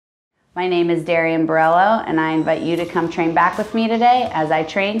My name is Darrian Borello, and I invite you to come train back with me today as I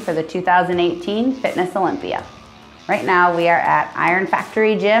train for the 2018 Fitness Olympia. Right now we are at Iron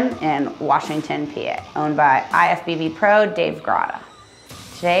Factory Gym in Washington, PA, owned by IFBB Pro Dave Grotta.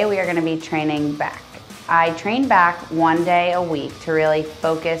 Today we are going to be training back. I train back 1 day a week to really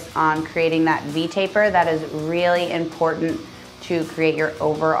focus on creating that V-taper that is really important to create your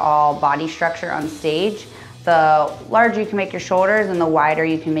overall body structure on stage. The larger you can make your shoulders and the wider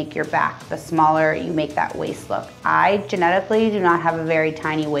you can make your back, the smaller you make that waist look. I genetically do not have a very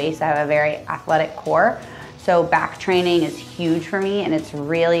tiny waist. I have a very athletic core. So back training is huge for me, and it's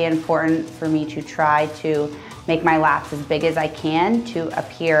really important for me to try to make my lats as big as I can to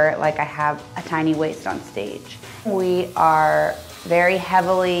appear like I have a tiny waist on stage. We are very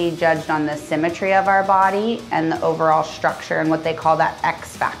heavily judged on the symmetry of our body and the overall structure and what they call that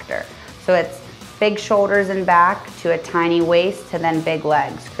X factor. So it's big shoulders and back to a tiny waist to then big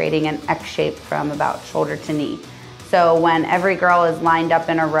legs, creating an X shape from about shoulder to knee. So when every girl is lined up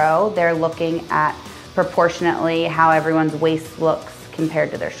in a row, they're looking at proportionately how everyone's waist looks compared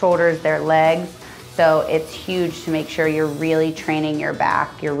to their shoulders, their legs. So it's huge to make sure you're really training your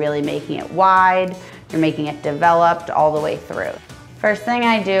back. You're really making it wide, you're making it developed all the way through. First thing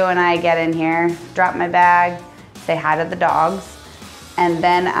I do when I get in here, drop my bag, say hi to the dogs, and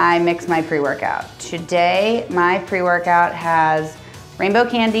then I mix my pre-workout. Today, my pre-workout has Rainbow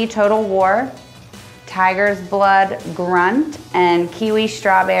Candy Total War, Tiger's Blood Grunt, and Kiwi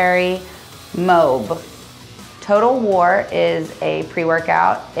Strawberry Mobe. Total War is a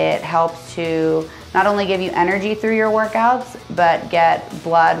pre-workout. It helps to not only give you energy through your workouts, but get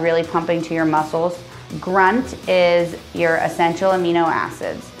blood really pumping to your muscles. Grunt is your essential amino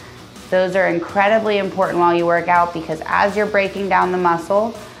acids. Those are incredibly important while you work out because as you're breaking down the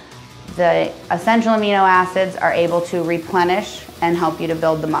muscle, the essential amino acids are able to replenish and help you to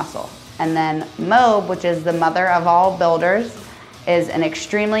build the muscle. And then Mobe, which is the mother of all builders, is an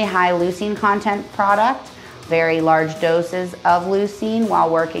extremely high leucine content product. Very large doses of leucine while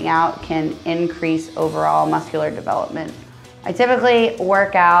working out can increase overall muscular development. I typically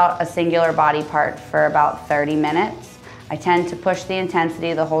work out a singular body part for about 30 minutes. I tend to push the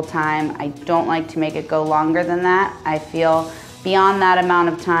intensity the whole time. I don't like to make it go longer than that. I feel beyond that amount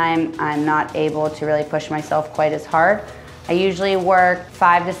of time, I'm not able to really push myself quite as hard. I usually work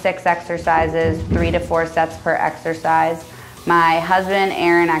 5 to 6 exercises, 3 to 4 sets per exercise. My husband,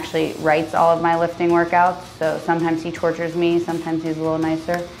 Aaron, actually writes all of my lifting workouts, so sometimes he tortures me, sometimes he's a little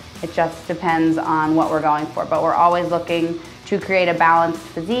nicer. It just depends on what we're going for, but we're always looking to create a balanced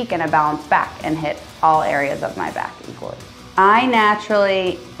physique and a balanced back and hit all areas of my back equally. I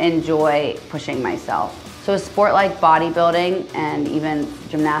naturally enjoy pushing myself. So a sport like bodybuilding and even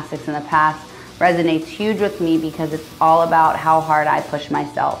gymnastics in the past resonates huge with me because it's all about how hard I push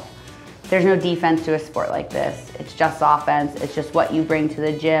myself. There's no defense to a sport like this. It's just offense. It's just what you bring to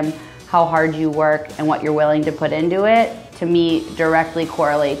the gym, how hard you work, and what you're willing to put into it, to me, directly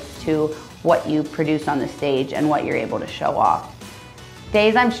correlates to what you produce on the stage and what you're able to show off.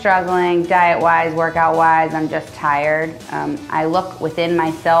 Days I'm struggling, diet-wise, workout-wise, I'm just tired. I look within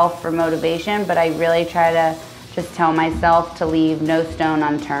myself for motivation, but I really try to just tell myself to leave no stone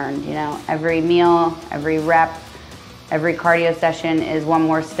unturned. You know, every meal, every rep, every cardio session is one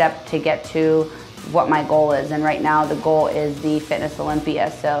more step to get to what my goal is. And right now the goal is the Fitness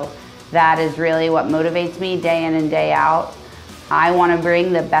Olympia. So that is really what motivates me day in and day out. I want to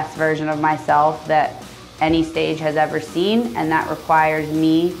bring the best version of myself that any stage has ever seen, and that requires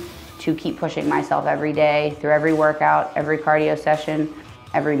me to keep pushing myself every day through every workout, every cardio session,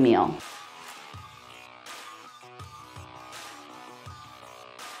 every meal.